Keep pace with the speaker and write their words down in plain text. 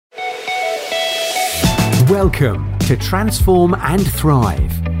Welcome to Transform and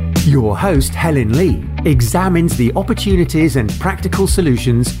Thrive. Your host, Helen Lee, examines the opportunities and practical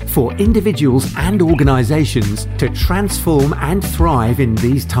solutions for individuals and organizations to transform and thrive in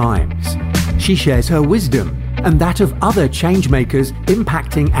these times. She shares her wisdom and that of other change makers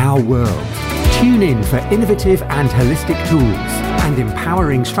impacting our world. Tune in for innovative and holistic tools and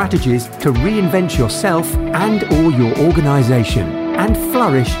empowering strategies to reinvent yourself and or your organization and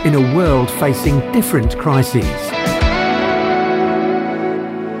flourish in a world facing different crises.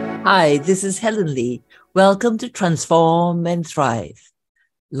 Hi, this is Helen Lee. Welcome to Transform and Thrive.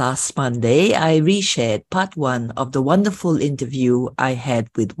 Last Monday, I reshared part 1 of the wonderful interview I had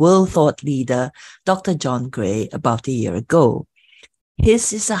with world thought leader Dr. John Gray about a year ago.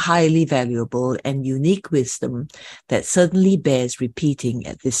 His is a highly valuable and unique wisdom that certainly bears repeating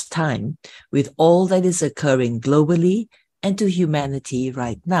at this time with all that is occurring globally and to humanity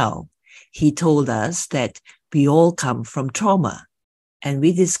right now. He told us that we all come from trauma, and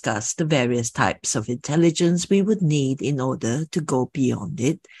we discussed the various types of intelligence we would need in order to go beyond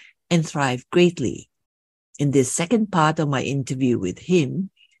it and thrive greatly. In this second part of my interview with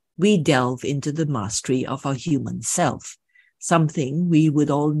him, we delve into the mastery of our human self, something we would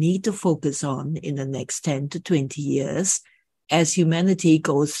all need to focus on in the next 10 to 20 years as humanity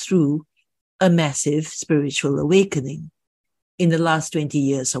goes through a massive spiritual awakening. In the last 20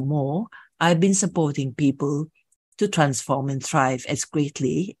 years or more, I've been supporting people to transform and thrive as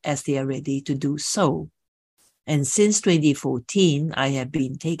greatly as they are ready to do so. And since 2014, I have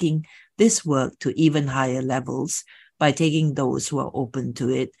been taking this work to even higher levels by taking those who are open to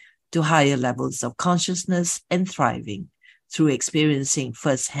it to higher levels of consciousness and thriving through experiencing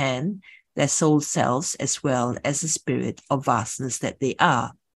firsthand their soul selves as well as the spirit of vastness that they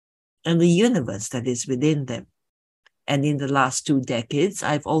are and the universe that is within them. And in the last 2 decades,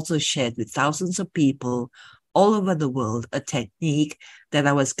 I've also shared with thousands of people all over the world a technique that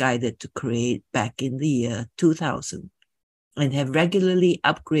I was guided to create back in the year 2000 and have regularly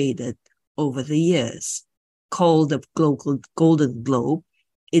upgraded over the years. Called the Golden Globe,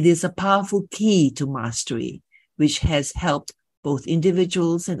 it is a powerful key to mastery, which has helped both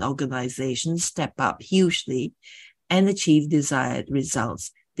individuals and organizations step up hugely and achieve desired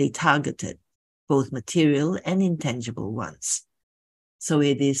results they targeted, both material and intangible ones. So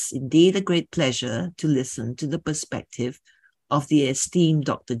it is indeed a great pleasure to listen to the perspective of the esteemed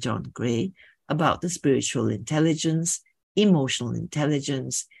Dr. John Gray about the spiritual intelligence, emotional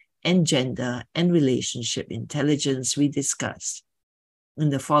intelligence, and gender and relationship intelligence we discussed. In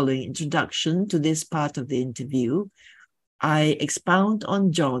the following introduction to this part of the interview, I expound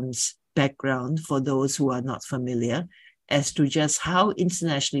on John's background for those who are not familiar as to just how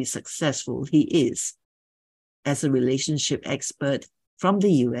internationally successful he is. As a relationship expert from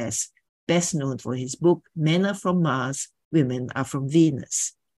the US, best known for his book, Men Are From Mars, Women Are From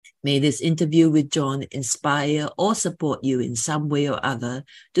Venus. May this interview with John inspire or support you in some way or other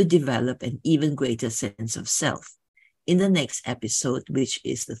to develop an even greater sense of self. In the next episode, which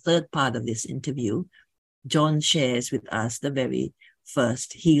is the third part of this interview, John shares with us the very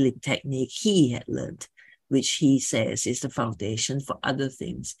first healing technique he had learned, which he says is the foundation for other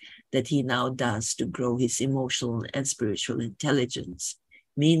things that he now does to grow his emotional and spiritual intelligence.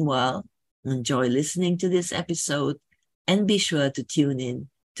 Meanwhile, enjoy listening to this episode and be sure to tune in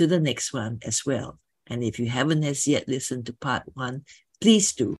to the next one as well. And if you haven't as yet listened to part 1,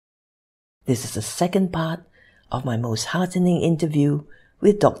 please do. This is the second part of my most heartening interview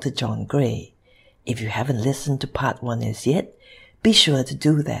with Dr. John Gray. If you haven't listened to part 1 as yet, be sure to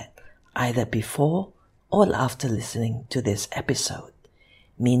do that, either before or after listening to this episode.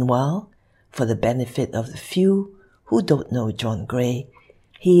 Meanwhile, for the benefit of the few who don't know John Gray,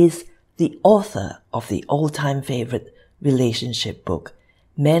 he is the author of the all-time favorite relationship book,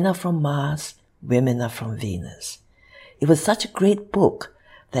 Men Are From Mars, Women Are From Venus. It was such a great book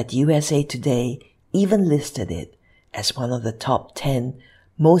that USA Today even listed it as one of the top 10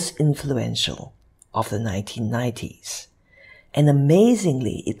 most influential of the 1990s. And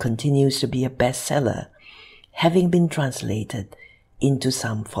amazingly, it continues to be a bestseller, having been translated into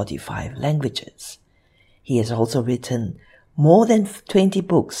some 45 languages. He has also written more than 20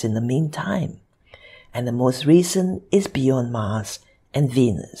 books in the meantime, and the most recent is Beyond Mars and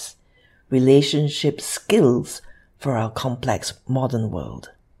Venus, Relationship Skills for Our Complex Modern World.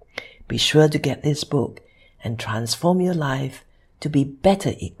 Be sure to get this book and transform your life to be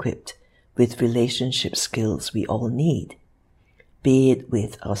better equipped with relationship skills we all need, be it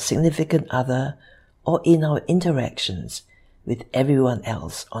with our significant other or in our interactions with everyone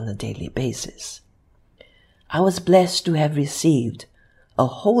else on a daily basis. I was blessed to have received a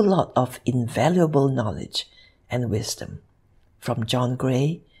whole lot of invaluable knowledge and wisdom from John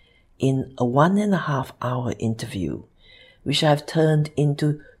Gray in a 1.5-hour interview, which I've turned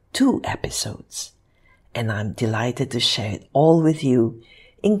into 2 episodes. And I'm delighted to share it all with you,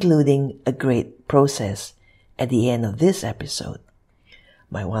 including a great process at the end of this episode.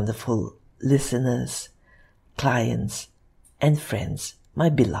 My wonderful listeners, clients, and friends, my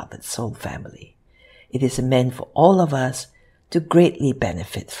beloved soul family. It is meant for all of us to greatly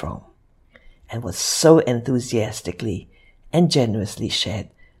benefit from, and was so enthusiastically and generously shared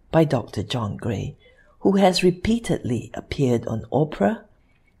by Dr. John Gray, who has repeatedly appeared on Oprah,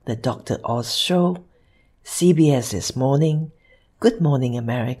 The Dr. Oz Show, CBS This Morning, Good Morning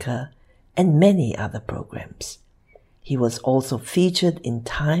America, and many other programs. He was also featured in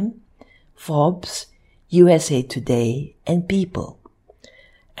Time, Forbes, USA Today, and People,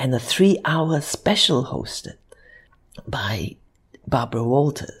 and a 3-hour special hosted by Barbara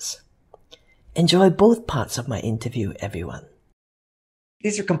Walters. Enjoy both parts of my interview, everyone.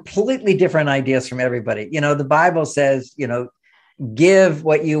 These are completely different ideas from everybody. The Bible says, give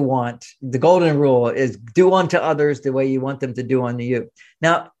what you want. The golden rule is do unto others the way you want them to do unto you.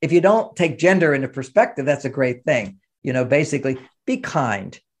 Now, if you don't take gender into perspective, that's a great thing. Basically be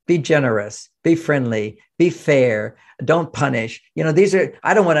kind, be generous, be friendly, be fair, don't punish.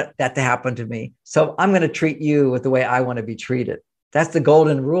 I don't want that to happen to me. So I'm going to treat you with the way I want to be treated. That's the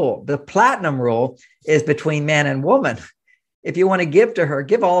golden rule. The platinum rule is between man and woman. If you want to give to her,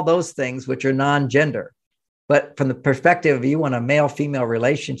 give all those things which are non-gender. But from the perspective of you want a male-female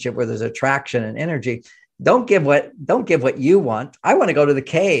relationship where there's attraction and energy, don't give what you want. I want to go to the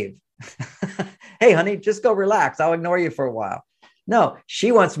cave. Hey, honey, just go relax. I'll ignore you for a while. No,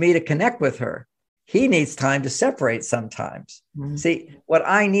 she wants me to connect with her. He needs time to separate sometimes. Mm-hmm. See, what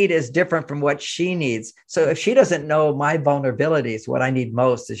I need is different from what she needs. So if she doesn't know my vulnerabilities, what I need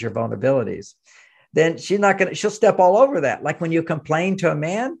most is your vulnerabilities, then she'll step all over that. Like when you complain to a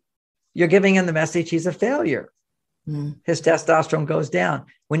man, you're giving him the message he's a failure. Mm. His testosterone goes down.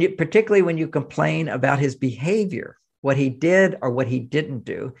 Particularly when you complain about his behavior, what he did or what he didn't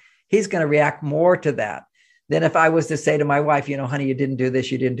do, he's going to react more to that than if I was to say to my wife, honey, you didn't do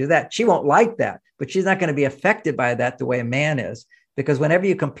this, you didn't do that. She won't like that, but she's not going to be affected by that the way a man is, because whenever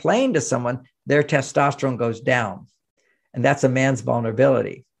you complain to someone, their testosterone goes down. And that's a man's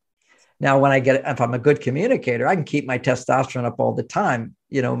vulnerability. Now, if I'm a good communicator, I can keep my testosterone up all the time.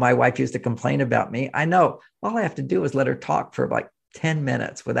 My wife used to complain about me. I know all I have to do is let her talk for like 10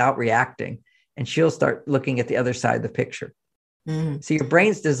 minutes without reacting, and she'll start looking at the other side of the picture. Mm-hmm. So your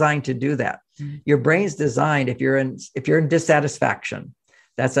brain's designed to do that. Mm-hmm. Your brain's designed, if you're in dissatisfaction,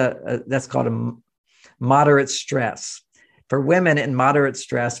 that's called a moderate stress. For women in moderate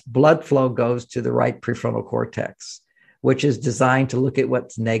stress, blood flow goes to the right prefrontal cortex, which is designed to look at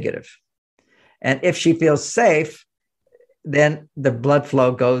what's negative. And if she feels safe, then the blood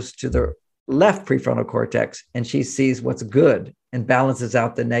flow goes to the left prefrontal cortex and she sees what's good and balances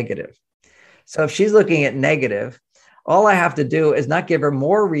out the negative. So if she's looking at negative, all I have to do is not give her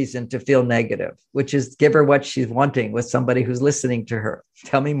more reason to feel negative, which is give her what she's wanting with somebody who's listening to her.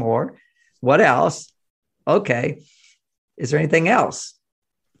 Tell me more. What else? Okay. Is there anything else?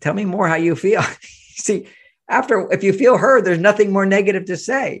 Tell me more how you feel. See, if you feel heard, there's nothing more negative to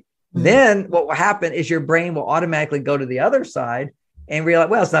say. Mm-hmm. Then what will happen is your brain will automatically go to the other side and realize,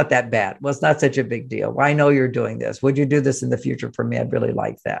 well, it's not that bad. Well, it's not such a big deal. Well, I know you're doing this. Would you do this in the future for me? I'd really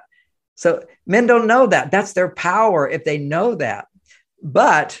like that. So men don't know that. That's their power if they know that.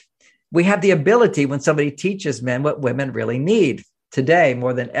 But we have the ability, when somebody teaches men what women really need today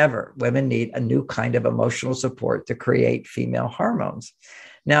more than ever, women need a new kind of emotional support to create female hormones.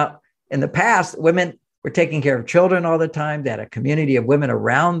 Now, in the past, women were taking care of children all the time. They had a community of women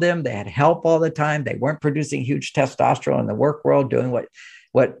around them. They had help all the time. They weren't producing huge testosterone in the work world, doing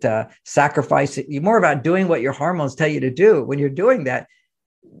what sacrifice. You're more about doing what your hormones tell you to do. When you're doing that,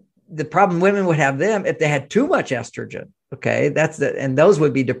 the problem women would have them if they had too much estrogen. Okay, and those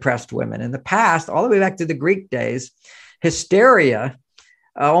would be depressed women. In the past, all the way back to the Greek days, hysteria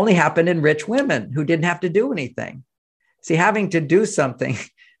only happened in rich women who didn't have to do anything. See, having to do something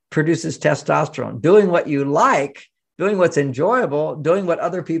produces testosterone. Doing what you like, doing what's enjoyable, doing what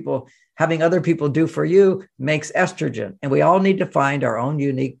having other people do for you makes estrogen. And we all need to find our own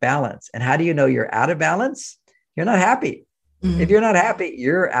unique balance. And how do you know you're out of balance? You're not happy. Mm-hmm. If you're not happy,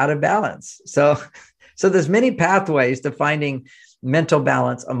 you're out of balance. So there's many pathways to finding mental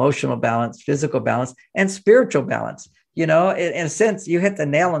balance, emotional balance, physical balance, and spiritual balance. In a sense, you hit the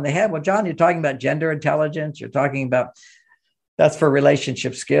nail on the head. Well, John, you're talking about gender intelligence. You're talking about that's for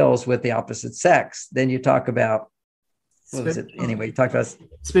relationship skills with the opposite sex. Then you talk about what was it? Anyway, you talked about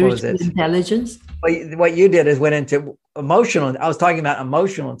spiritual intelligence. What you did is went into emotional. I was talking about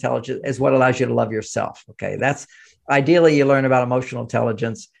emotional intelligence is what allows you to love yourself. Okay. That's ideally you learn about emotional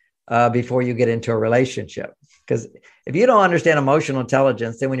intelligence before you get into a relationship. Because if you don't understand emotional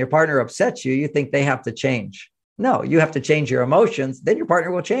intelligence, then when your partner upsets you, you think they have to change. No, you have to change your emotions. Then your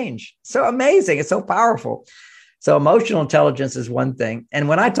partner will change. So amazing. It's so powerful. So emotional intelligence is one thing. And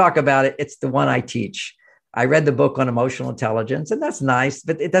when I talk about it, it's the one I teach. I read the book on emotional intelligence, and that's nice,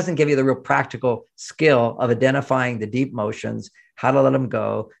 but it doesn't give you the real practical skill of identifying the deep emotions, how to let them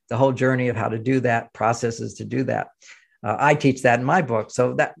go, the whole journey of how to do that, processes to do that. I teach that in my book.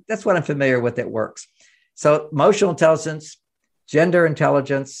 So that's what I'm familiar with. It works. So emotional intelligence, gender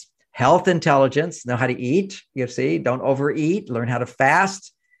intelligence, health intelligence, know how to eat. You see, don't overeat, learn how to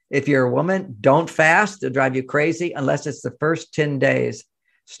fast. If you're a woman, don't fast. It'll drive you crazy unless it's the first 10 days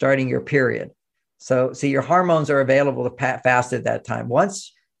starting your period. So see, your hormones are available to fast at that time.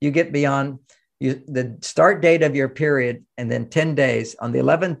 Once you get beyond the start date of your period and then 10 days, on the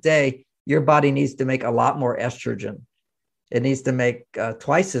 11th day, your body needs to make a lot more estrogen. It needs to make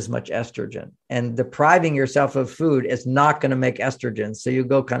twice as much estrogen. And depriving yourself of food is not going to make estrogen. So you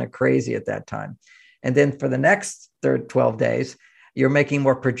go kind of crazy at that time. And then for the next 12 days, you're making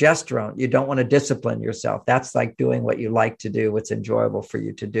more progesterone. You don't want to discipline yourself. That's like doing what you like to do, what's enjoyable for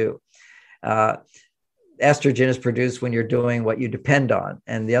you to do. Estrogen is produced when you're doing what you depend on.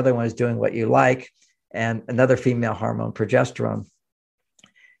 And the other one is doing what you like. And another female hormone, progesterone.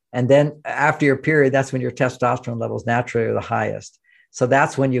 And then after your period, that's when your testosterone levels naturally are the highest. So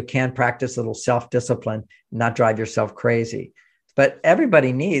that's when you can practice a little self-discipline, not drive yourself crazy. But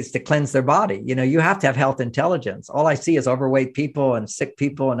everybody needs to cleanse their body. You know, you have to have health intelligence. All I see is overweight people and sick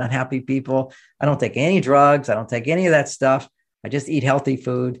people and unhappy people. I don't take any drugs. I don't take any of that stuff. I just eat healthy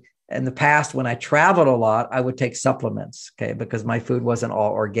food. In the past, when I traveled a lot, I would take supplements, okay, because my food wasn't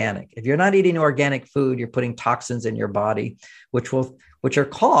all organic. If you're not eating organic food, you're putting toxins in your body, which are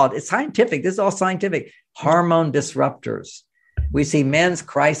called, it's scientific, this is all scientific, hormone disruptors. We see men's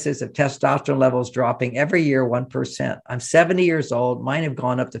crisis of testosterone levels dropping every year 1%. I'm 70 years old. Mine have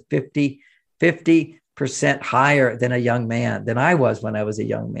gone up to 50% higher than a young man, than I was when I was a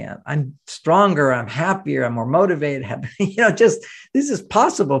young man. I'm stronger, I'm happier, I'm more motivated. Just this is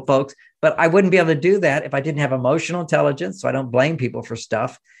possible, folks. But I wouldn't be able to do that if I didn't have emotional intelligence. So I don't blame people for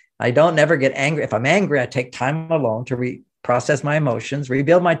stuff. I don't never get angry. If I'm angry, I take time alone to process my emotions,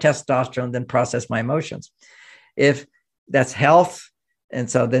 rebuild my testosterone, then process my emotions. If that's health. And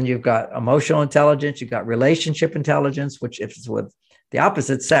so then you've got emotional intelligence, you've got relationship intelligence, which if it's with the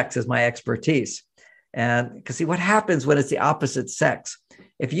opposite sex is my expertise. And because see what happens when it's the opposite sex.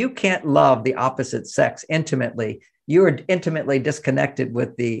 If you can't love the opposite sex intimately, you are intimately disconnected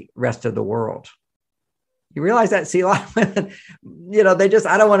with the rest of the world. You realize that? See, a lot of women,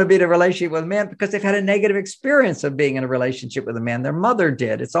 I don't want to be in a relationship with a man because they've had a negative experience of being in a relationship with a man. Their mother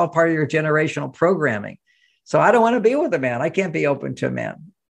did. It's all part of your generational programming. So I don't want to be with a man. I can't be open to a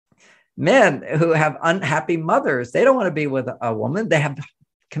man. Men who have unhappy mothers, they don't want to be with a woman. They have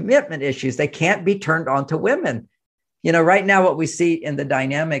commitment issues. They can't be turned on to women. Right now, what we see in the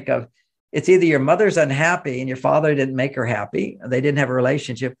dynamic of it's either your mother's unhappy and your father didn't make her happy, they didn't have a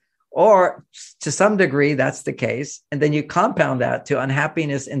relationship, or to some degree, that's the case. And then you compound that to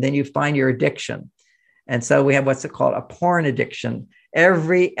unhappiness, and then you find your addiction. And so we have what's called a porn addiction.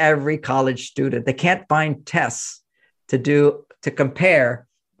 Every college student, they can't find tests to compare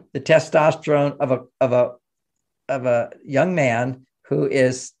the testosterone of a young man who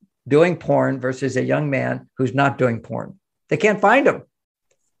is doing porn versus a young man who's not doing porn. They can't find them.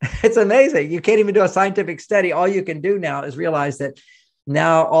 It's amazing. You can't even do a scientific study. All you can do now is realize that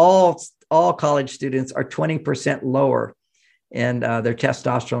now all college students are 20% lower in their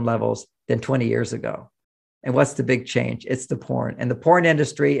testosterone levels than 20 years ago. And what's the big change? It's the porn. And the porn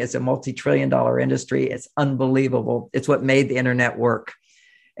industry is a multi-trillion-dollar industry. It's unbelievable. It's what made the internet work.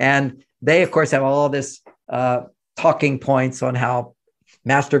 And they, of course, have all this talking points on how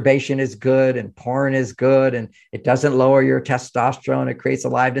masturbation is good and porn is good and it doesn't lower your testosterone. It creates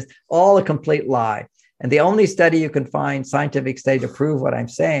aliveness. All a complete lie. And the only study you can find, scientific study, to prove what I'm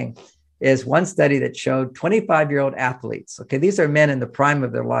saying is one study that showed 25-year-old athletes. Okay, these are men in the prime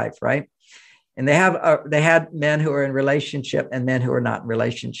of their life, right? And they had men who are in relationship and men who are not in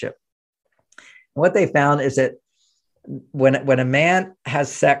relationship. And what they found is that when a man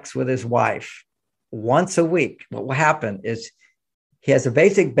has sex with his wife once a week, what will happen is he has a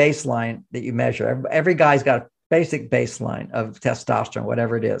basic baseline that you measure. Every guy's got a basic baseline of testosterone,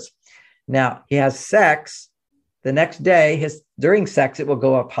 whatever it is. Now, he has sex. The next day, during sex, it will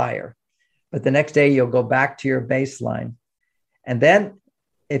go up higher. But the next day, you'll go back to your baseline And then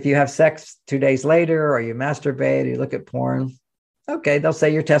if you have sex 2 days later, or you masturbate, or you look at porn, okay, they'll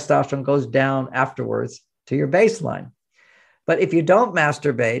say your testosterone goes down afterwards to your baseline. But if you don't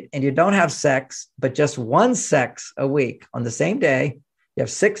masturbate and you don't have sex, but just one sex a week on the same day, you have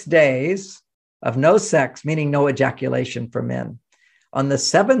 6 days of no sex, meaning no ejaculation for men. On the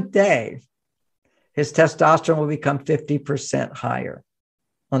 7th day, his testosterone will become 50% higher.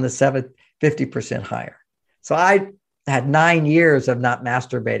 On the 7th, 50% higher. So I had 9 years of not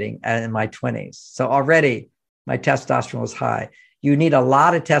masturbating in my 20s. So already my testosterone was high. You need a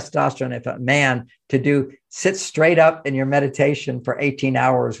lot of testosterone if a man to sit straight up in your meditation for 18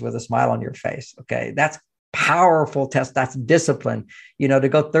 hours with a smile on your face. Okay. That's powerful that's discipline, to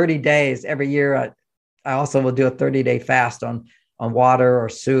go 30 days every year. I also will do a 30-day fast on water or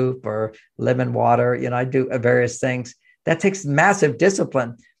soup or lemon water. I do various things. That takes massive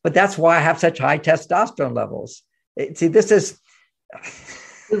discipline, but that's why I have such high testosterone levels. This is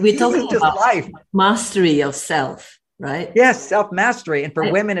we're talking just about life. Mastery of self, right? Yes, self-mastery. And for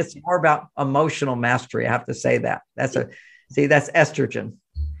women, it's more about emotional mastery. I have to say that. That's estrogen.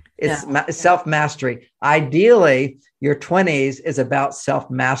 It's self-mastery. Ideally, your 20s is about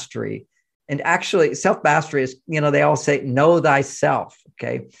self-mastery. And actually, self-mastery is, they all say, know thyself.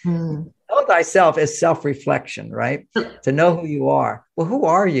 Okay. Know thyself is self-reflection, right? To know who you are. Well, who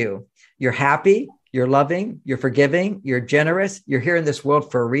are you? You're happy, you're loving, you're forgiving, you're generous, you're here in this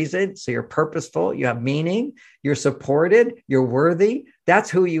world for a reason. So you're purposeful, you have meaning, you're supported, you're worthy. That's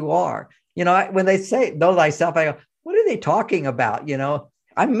who you are. When they say know thyself, I go, what are they talking about?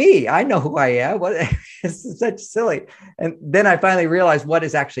 I'm me. I know who I am. It's such silly. And then I finally realized what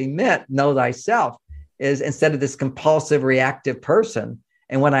is actually meant. Know thyself is instead of this compulsive, reactive person.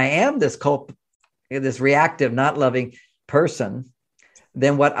 And when I am this reactive, not loving person,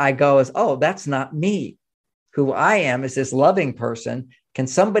 then what I go is, oh, that's not me. Who I am is this loving person. Can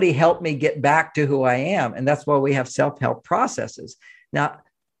somebody help me get back to who I am? And that's why we have self-help processes. Now,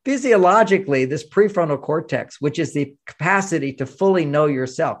 physiologically, this prefrontal cortex, which is the capacity to fully know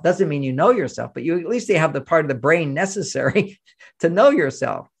yourself, doesn't mean you know yourself, but you at least have the part of the brain necessary to know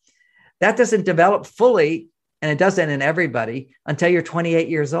yourself. That doesn't develop fully, and it doesn't in everybody, until you're 28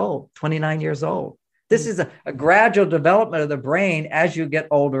 years old, 29 years old. This is a gradual development of the brain as you get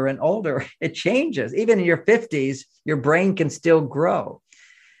older and older. It changes. Even in your 50s, your brain can still grow.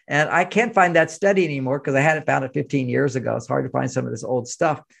 And I can't find that study anymore because I hadn't found it 15 years ago. It's hard to find some of this old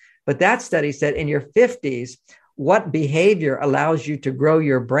stuff. But that study said in your 50s, what behavior allows you to grow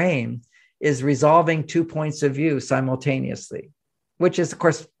your brain is resolving 2 points of view simultaneously, which is, of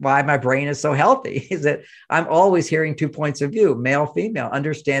course, why my brain is so healthy, is that I'm always hearing 2 points of view, male, female,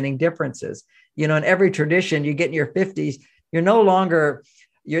 understanding differences. In every tradition, you get in your 50s, you're no longer,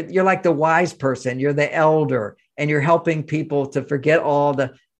 you're like the wise person, you're the elder, and you're helping people to forget all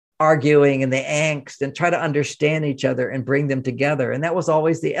the arguing and the angst and try to understand each other and bring them together. And that was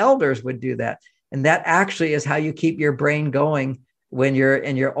always the elders would do that. And that actually is how you keep your brain going when you're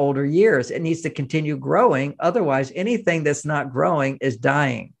in your older years. It needs to continue growing. Otherwise, anything that's not growing is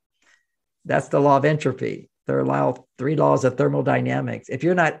dying. That's the law of entropy. There are 3 laws of thermodynamics. If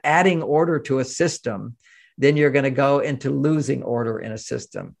you're not adding order to a system, then you're going to go into losing order in a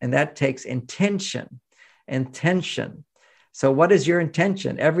system. And that takes intention. So what is your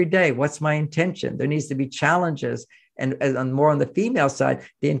intention every day? What's my intention? There needs to be challenges. And more on the female side,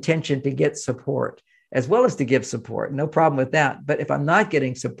 the intention to get support as well as to give support. No problem with that. But if I'm not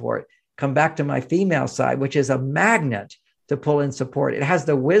getting support, come back to my female side, which is a magnet to pull in support. It has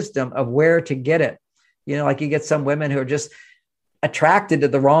the wisdom of where to get it. Like you get some women who are just attracted to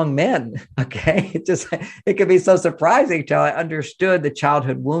the wrong men. Okay. It can be so surprising till I understood the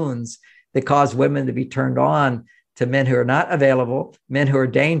childhood wounds that cause women to be turned on to men who are not available, men who are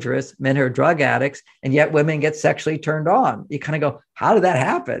dangerous, men who are drug addicts, and yet women get sexually turned on. You kind of go, how did that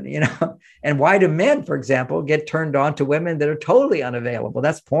happen? And why do men, for example, get turned on to women that are totally unavailable?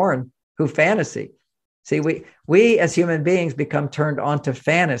 That's porn, fantasy. See, we as human beings become turned on to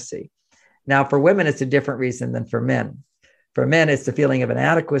fantasy. Now, for women, it's a different reason than for men. For men, it's the feeling of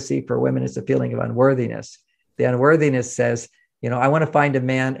inadequacy. For women, it's the feeling of unworthiness. The unworthiness says, I want to find a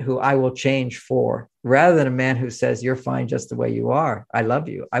man who I will change for, rather than a man who says, you're fine just the way you are. I love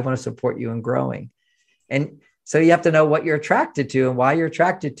you. I want to support you in growing. And so you have to know what you're attracted to and why you're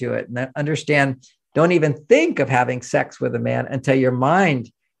attracted to it. And understand, don't even think of having sex with a man until your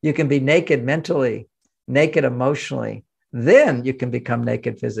mind, you can be naked mentally, naked emotionally. Then you can become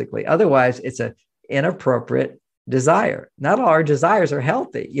naked physically. Otherwise, it's an inappropriate, desire. Not all our desires are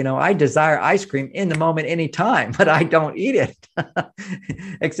healthy. I desire ice cream in the moment, anytime, but I don't eat it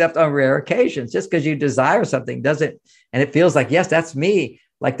except on rare occasions. Just because you desire something doesn't, and it feels like, yes, that's me.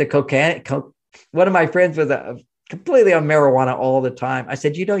 Like the cocaine. One of my friends was completely on marijuana all the time. I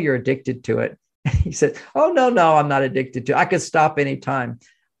said, you're addicted to it. He said, oh, no, I'm not addicted to it. I could stop anytime.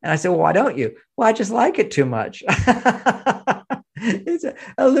 And I said, well, why don't you? Well, I just like it too much. It's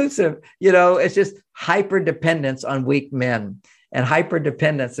elusive. It's just hyper dependence on weak men and hyper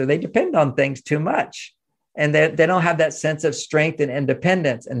dependence. So they depend on things too much. And they don't have that sense of strength and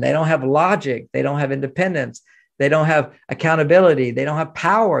independence. And they don't have logic. They don't have independence. They don't have accountability. They don't have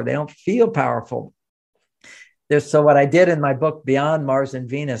power. They don't feel powerful. So what I did in my book, Beyond Mars and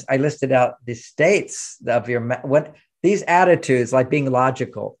Venus, I listed out the states of these attitudes, like being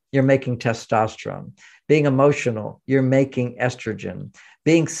logical, you're making testosterone. Being emotional, you're making estrogen.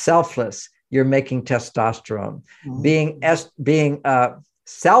 Being selfless, you're making testosterone. Mm-hmm. Being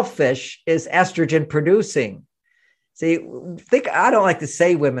selfish is estrogen producing. See, I don't like to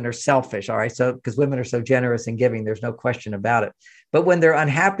say women are selfish, all right? So, because women are so generous and giving, there's no question about it. But when they're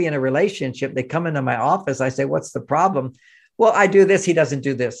unhappy in a relationship, they come into my office. I say, what's the problem? Well, I do this, he doesn't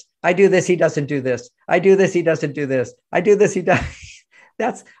do this. I do this, he doesn't do this. I do this, he doesn't do this. I do this, he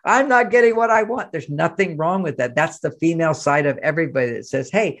does. I'm not getting what I want. There's nothing wrong with that. That's the female side of everybody that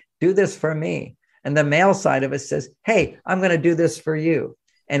says, hey, do this for me. And the male side of it says, hey, I'm going to do this for you.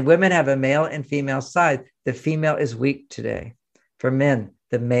 And women have a male and female side. The female is weak today. For men,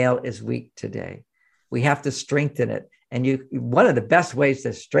 the male is weak today. We have to strengthen it. And one of the best ways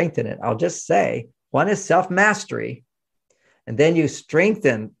to strengthen it, I'll just say, one is self-mastery. And then you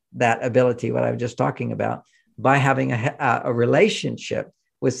strengthen that ability, what I was just talking about, by having a relationship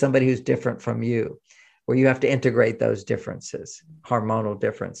with somebody who's different from you, where you have to integrate those differences, hormonal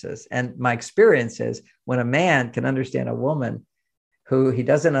differences. And my experience is when a man can understand a woman who he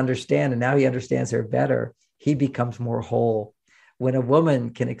doesn't understand, and now he understands her better, he becomes more whole. When a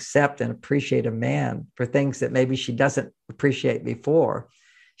woman can accept and appreciate a man for things that maybe she doesn't appreciate before,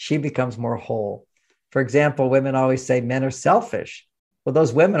 she becomes more whole. For example, women always say men are selfish. Well,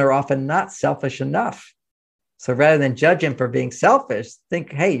 those women are often not selfish enough. So rather than judge him for being selfish,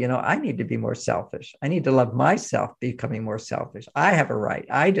 think, hey, I need to be more selfish. I need to love myself, becoming more selfish. I have a right.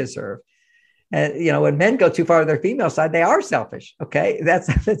 I deserve. And, when men go too far to their female side, they are selfish. Okay.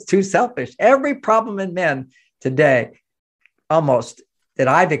 That's too selfish. Every problem in men today, almost that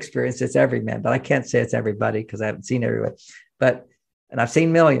I've experienced, it's every man, but I can't say it's everybody because I haven't seen everybody, and I've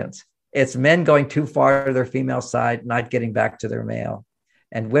seen millions. It's men going too far to their female side, not getting back to their male.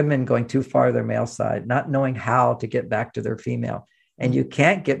 And women going too far to their male side, not knowing how to get back to their female. And you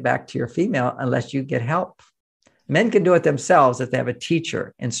can't get back to your female unless you get help. Men can do it themselves if they have a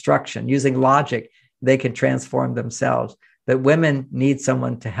teacher, instruction, using logic, they can transform themselves. But women need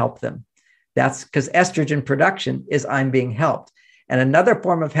someone to help them. That's because estrogen production is I'm being helped. And another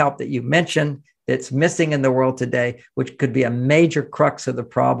form of help that you mentioned that's missing in the world today, which could be a major crux of the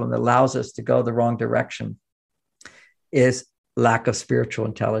problem that allows us to go the wrong direction, is lack of spiritual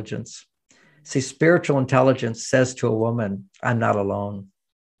intelligence. See, spiritual intelligence says to a woman, I'm not alone.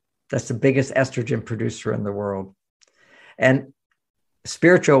 That's the biggest estrogen producer in the world. And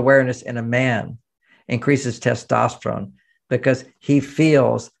spiritual awareness in a man increases testosterone because he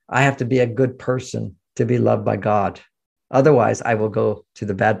feels I have to be a good person to be loved by God. Otherwise, I will go to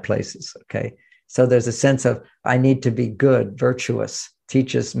the bad places. Okay. So there's a sense of I need to be good, virtuous,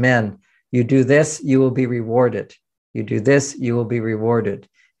 teaches men, you do this, you will be rewarded. You do this, you will be rewarded.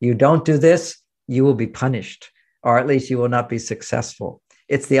 You don't do this, you will be punished, or at least you will not be successful.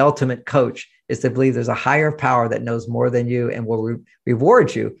 It's the ultimate coach, is to believe there's a higher power that knows more than you and will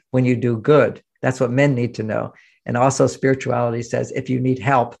reward you when you do good. That's what men need to know. And also spirituality says, if you need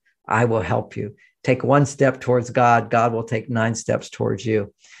help, I will help you. Take one step towards God, God will take 9 steps towards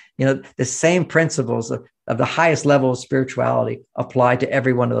you. The same principles of the highest level of spirituality apply to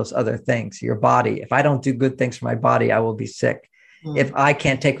every one of those other things. Your body, if I don't do good things for my body, I will be sick. If I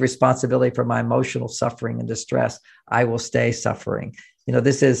can't take responsibility for my emotional suffering and distress, I will stay suffering.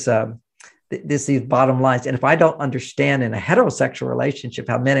 This is these bottom lines. And if I don't understand in a heterosexual relationship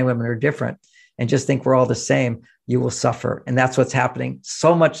how men and women are different and just think we're all the same, you will suffer. And that's what's happening.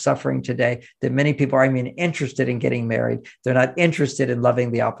 So much suffering today that many people aren't even interested in getting married. They're not interested in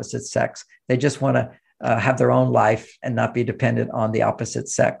loving the opposite sex. They just want to have their own life and not be dependent on the opposite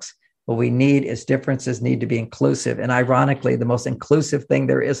sex. What we need is differences need to be inclusive. And ironically, the most inclusive thing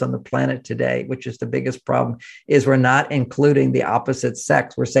there is on the planet today, which is the biggest problem, is we're not including the opposite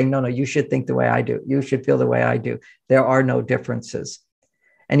sex. We're saying, no, you should think the way I do. You should feel the way I do. There are no differences.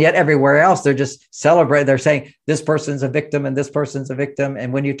 And yet everywhere else, they're just celebrating. They're saying this person's a victim and this person's a victim.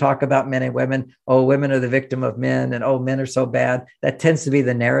 And when you talk about men and women, oh, women are the victim of men, and oh, men are so bad. That tends to be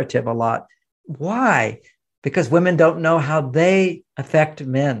the narrative a lot. Why? Because women don't know how they affect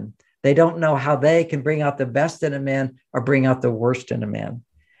men. They don't know how they can bring out the best in a man or bring out the worst in a man.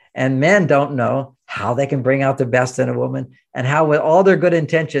 And men don't know how they can bring out the best in a woman and how, with all their good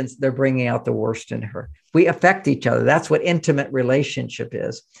intentions, they're bringing out the worst in her. We affect each other. That's what intimate relationship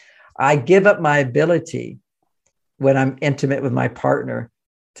is. I give up my ability when I'm intimate with my partner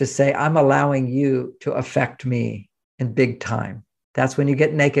to say, I'm allowing you to affect me in big time. That's when you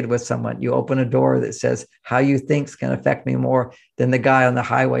get naked with someone. You open a door that says, how you think's going to affect me more than the guy on the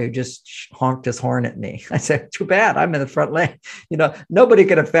highway who just honked his horn at me. I said, too bad. I'm in the front lane. Nobody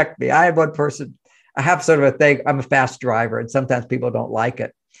can affect me. I have one person. I have sort of a thing. I'm a fast driver, and sometimes people don't like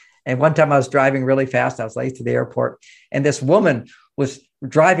it. And one time I was driving really fast. I was late to the airport, and this woman was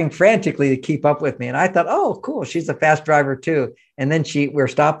driving frantically to keep up with me. And I thought, oh, cool. She's a fast driver too. And then we were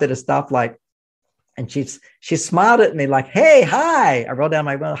stopped at a stoplight. And she smiled at me like, hey, hi. I roll down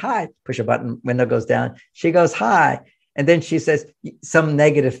my window, hi, push a button, window goes down. She goes, hi. And then she says some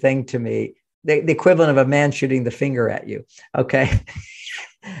negative thing to me, the equivalent of a man shooting the finger at you. Okay.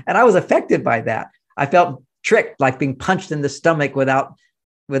 And I was affected by that. I felt tricked, like being punched in the stomach without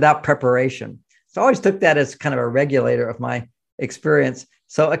preparation. So I always took that as kind of a regulator of my experience.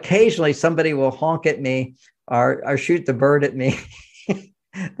 So occasionally somebody will honk at me or shoot the bird at me.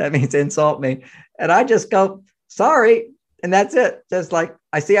 That means insult me. And I just go, sorry. And that's it. Just like,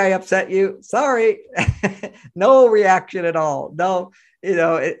 I see I upset you. Sorry. No reaction at all. No,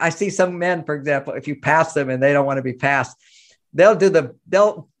 I see some men, for example, if you pass them and they don't want to be passed,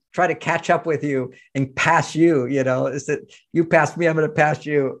 they'll try to catch up with you and pass you, is that you pass me, I'm going to pass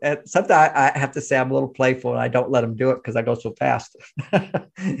you. And sometimes I have to say I'm a little playful and I don't let them do it because I go so fast.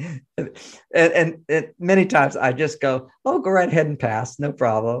 and many times I just go, oh, go right ahead and pass. No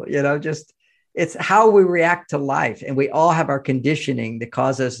problem. It's how we react to life. And we all have our conditioning that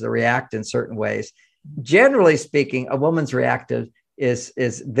causes us to react in certain ways. Generally speaking, a woman's reactive is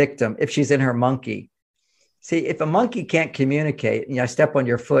victim if she's in her monkey. See, if a monkey can't communicate, I step on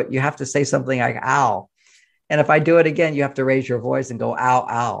your foot, you have to say something like, ow. And if I do it again, you have to raise your voice and go, ow,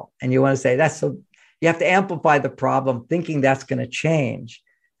 ow. And you want to say, you have to amplify the problem thinking that's going to change,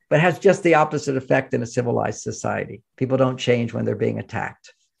 but it has just the opposite effect in a civilized society. People don't change when they're being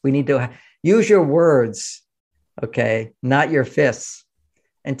attacked. We need to use your words, okay, not your fists.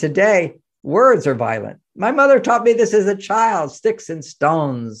 And today, words are violent. My mother taught me this as a child. Sticks and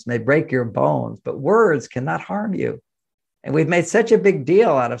stones may break your bones, but words cannot harm you. And we've made such a big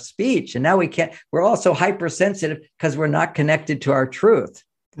deal out of speech. And now we're also hypersensitive because we're not connected to our truth.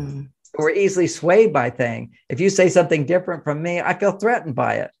 Mm-hmm. So we're easily swayed by things. If you say something different from me, I feel threatened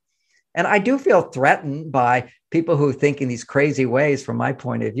by it. And I do feel threatened by people who think in these crazy ways from my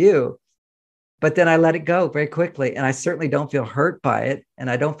point of view. But then I let it go very quickly. And I certainly don't feel hurt by it.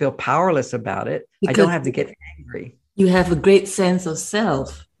 And I don't feel powerless about it. Because I don't have to get angry. You have a great sense of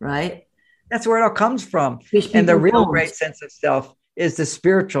self, right? That's where it all comes from. And the real great sense of self is the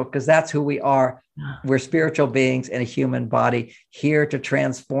spiritual, because that's who we are. We're spiritual beings in a human body here to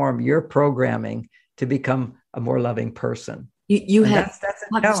transform your programming to become a more loving person. You have that's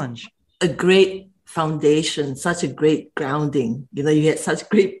a challenge. A great foundation, such a great grounding. You had such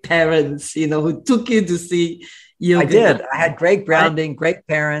great parents, who took you to see yoga. I did. I had great grounding, great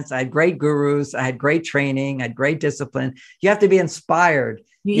parents. I had great gurus. I had great training. I had great discipline. You have to be inspired.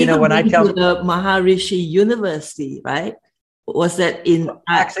 When I tell the Maharishi University, right? Was that in?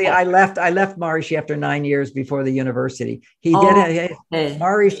 Actually, I left Maharishi after 9 years before the university.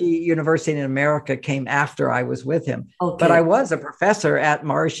 Maharishi University in America came after I was with him. Okay. But I was a professor at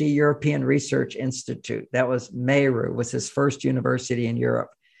Maharishi European Research Institute. That was Meru, was his first university in Europe.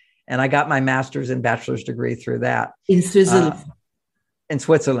 And I got my master's and bachelor's degree through that. In Switzerland? In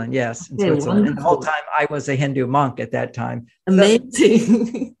Switzerland, yes. In Switzerland. And the whole time I was a Hindu monk at that time.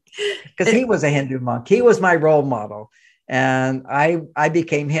 Amazing. Because he was a Hindu monk. He was my role model. And I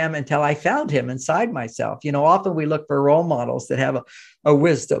became him until I found him inside myself. Often we look for role models that have a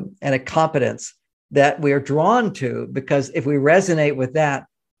wisdom and a competence that we're drawn to, because if we resonate with that,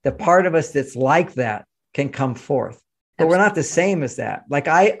 the part of us that's like that can come forth. But we're not the same as that. Like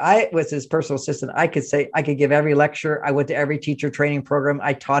I was his personal assistant. I could give every lecture. I went to every teacher training program.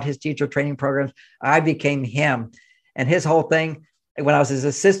 I taught his teacher training programs. I became him. And his whole thing, when I was his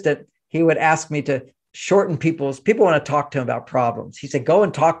assistant, he would ask me to shorten people want to talk to him about problems. He said, go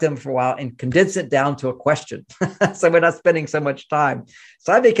and talk to them for a while and condense it down to a question. So we're not spending so much time.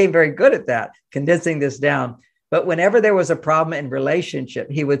 So I became very good at that, condensing this down. But whenever there was a problem in relationship,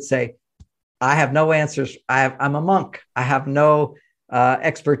 he would say, I have no answers. I'm a monk. I have no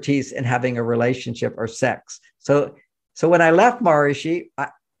expertise in having a relationship or sex. So when I left Maharishi,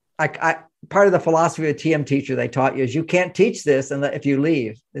 I part of the philosophy of a TM teacher they taught you is you can't teach this and if you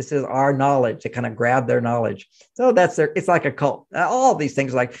leave. This is our knowledge, to kind of grab their knowledge. So it's like a cult. All these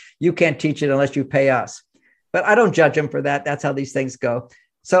things like you can't teach it unless you pay us. But I don't judge him for that. That's how these things go.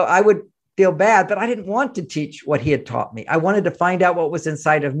 So I would feel bad, but I didn't want to teach what he had taught me. I wanted to find out what was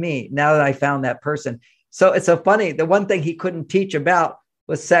inside of me now that I found that person. So it's so funny. The one thing he couldn't teach about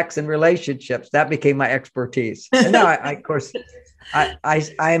was sex and relationships. That became my expertise. And now I of course,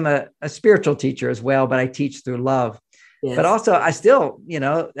 I'm a spiritual teacher as well, but I teach through love. Yes. But also I still,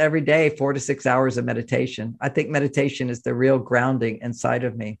 every day, 4 to 6 hours of meditation. I think meditation is the real grounding inside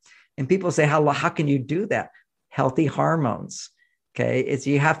of me. And people say, how can you do that? Healthy hormones. Okay.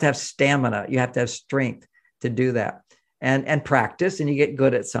 You have to have stamina. You have to have strength to do that and practice, and you get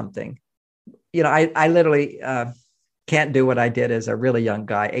good at something. I literally can't do what I did as a really young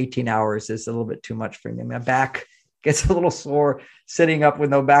guy. 18 hours is a little bit too much for me. My back gets a little sore sitting up with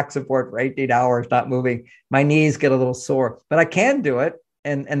no back support for 18 hours, not moving. My knees get a little sore, but I can do it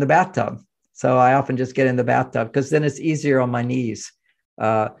in the bathtub. So I often just get in the bathtub because then it's easier on my knees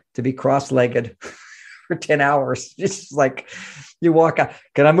to be cross-legged for 10 hours. It's like you walk out,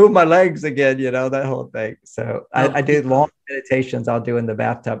 can I move my legs again? That whole thing. So I do long meditations I'll do in the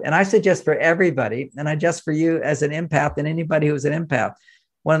bathtub. And I suggest for everybody, and I just for you as an empath and anybody who's an empath,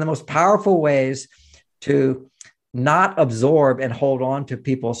 one of the most powerful ways to not absorb and hold on to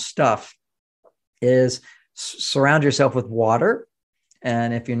people's stuff is surround yourself with water.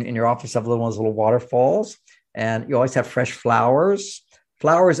 And if you're in your office, have little waterfalls, and you always have fresh flowers.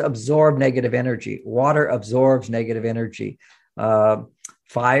 Flowers absorb negative energy. Water absorbs negative energy.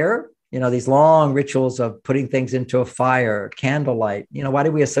 Fire, these long rituals of putting things into a fire, candlelight. Why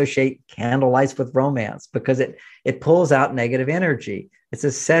do we associate candlelights with romance? Because it pulls out negative energy. It's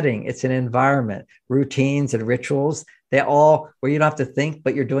a setting. It's an environment. Routines and rituals, where you don't have to think,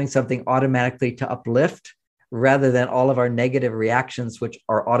 but you're doing something automatically to uplift, rather than all of our negative reactions, which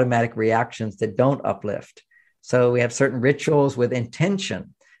are automatic reactions that don't uplift. So we have certain rituals with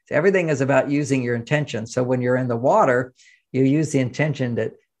intention. So everything is about using your intention. So when you're in the water, you use the intention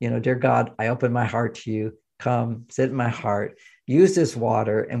that, dear God, I open my heart to you. Come, sit in my heart. Use this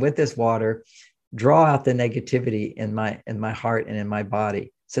water, and with this water, draw out the negativity in my heart and in my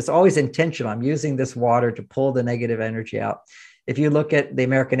body. So it's always intentional. I'm using this water to pull the negative energy out. If you look at the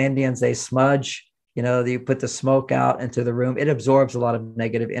American Indians, they smudge. You put the smoke out into the room. It absorbs a lot of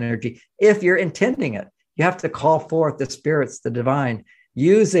negative energy if you're intending it. You have to call forth the spirits, the divine,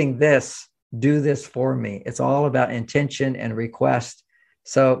 using this, do this for me. It's all about intention and request.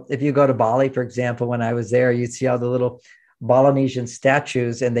 So if you go to Bali, for example, when I was there, you'd see all the little Balinesian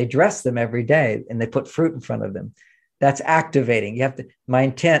statues, and they dress them every day and they put fruit in front of them. That's activating. My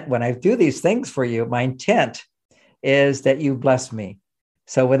intent when I do these things for you, my intent is that you bless me.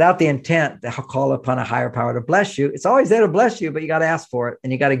 So without the intent to call upon a higher power to bless you, it's always there to bless you, but you got to ask for it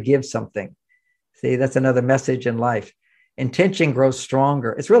and you got to give something. See, that's another message in life. Intention grows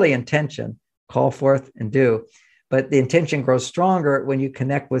stronger. It's really intention, call forth and do. But the intention grows stronger when you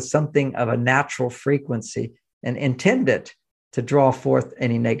connect with something of a natural frequency and intend it to draw forth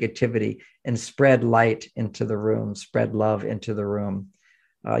any negativity and spread light into the room, spread love into the room.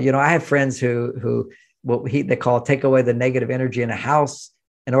 I have friends who they call take away the negative energy in a house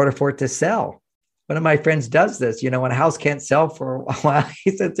in order for it to sell. One of my friends does this. When a house can't sell for a while,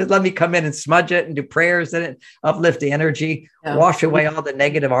 he said, just let me come in and smudge it and do prayers in it, uplift the energy, wash away all the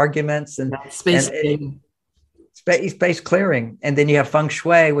negative arguments and space clearing. And then you have feng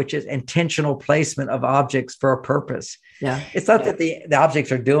shui, which is intentional placement of objects for a purpose. Yeah. It's not that the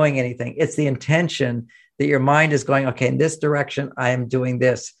objects are doing anything. It's the intention that your mind is going, okay, in this direction, I am doing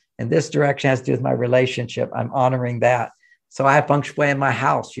this. And this direction has to do with my relationship. I'm honoring that. So I have feng shui in my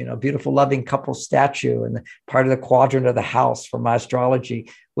house, beautiful, loving couple statue and part of the quadrant of the house for my astrology,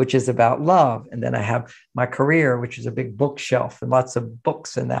 which is about love. And then I have my career, which is a big bookshelf and lots of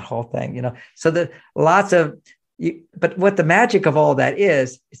books and that whole thing, So that lots of, but what the magic of all that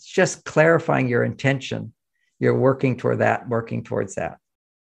is, it's just clarifying your intention. You're working towards that.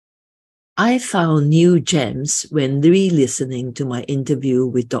 I found new gems when re-listening to my interview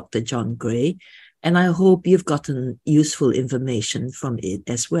with Dr. John Gray, and I hope you've gotten useful information from it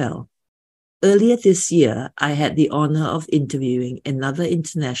as well. Earlier this year, I had the honor of interviewing another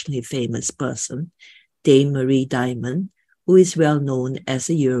internationally famous person, Dame Marie Diamond, who is well known as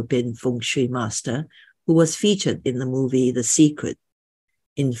a European feng shui master who was featured in the movie The Secret.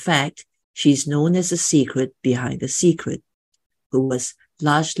 In fact, She's known as the secret behind the secret, who was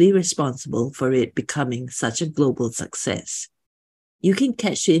largely responsible for it becoming such a global success. You can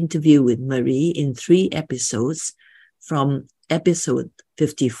catch the interview with Marie in 3 episodes from episode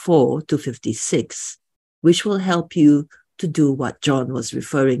 54 to 56, which will help you to do what John was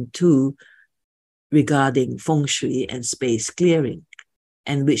referring to regarding feng shui and space clearing,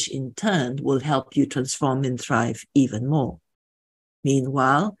 and which in turn will help you transform and thrive even more.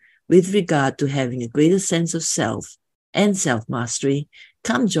 Meanwhile, with regard to having a greater sense of self and self-mastery,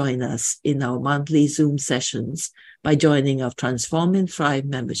 come join us in our monthly Zoom sessions by joining our Transform and Thrive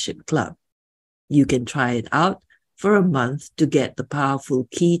membership club. You can try it out for a month to get the powerful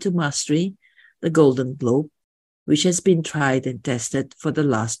key to mastery, the Golden Globe, which has been tried and tested for the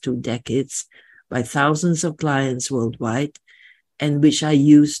last 2 decades by thousands of clients worldwide, and which I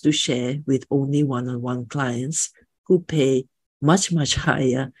use to share with only one-on-one clients who pay much, much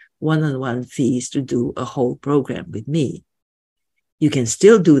higher one-on-one fees to do a whole program with me. You can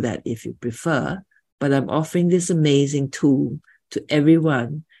still do that if you prefer, but I'm offering this amazing tool to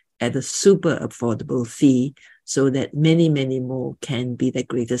everyone at a super affordable fee so that many, many more can be their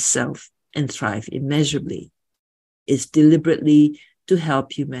greatest self and thrive immeasurably. It's deliberately to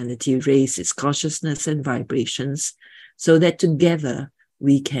help humanity raise its consciousness and vibrations so that together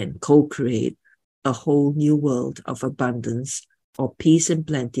we can co-create a whole new world of abundance or peace and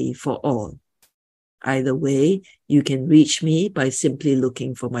plenty for all. Either way, you can reach me by simply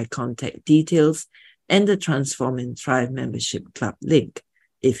looking for my contact details and the Transform and Thrive membership club link,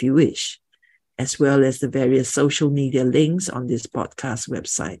 if you wish, as well as the various social media links on this podcast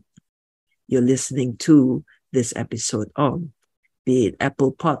website you're listening to this episode on, be it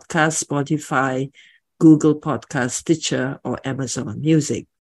Apple Podcasts, Spotify, Google Podcasts, Stitcher, or Amazon Music.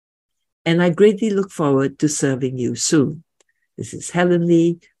 And I greatly look forward to serving you soon. This is Helen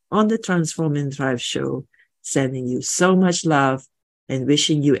Lee on the Transform and Thrive show, sending you so much love and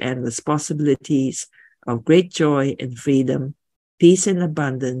wishing you endless possibilities of great joy and freedom, peace and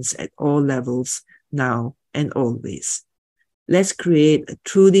abundance at all levels, now and always. Let's create a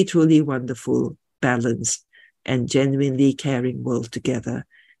truly, truly wonderful, balanced, and genuinely caring world together,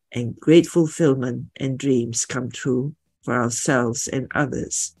 and great fulfillment and dreams come true for ourselves and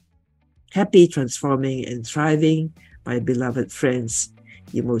others. Happy transforming and thriving, my beloved friends.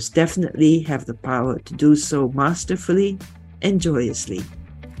 You most definitely have the power to do so masterfully and joyously.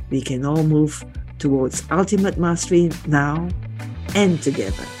 We can all move towards ultimate mastery now and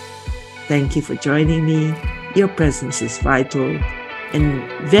together. Thank you for joining me. Your presence is vital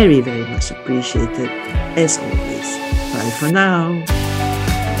and very, very much appreciated as always. Bye for now.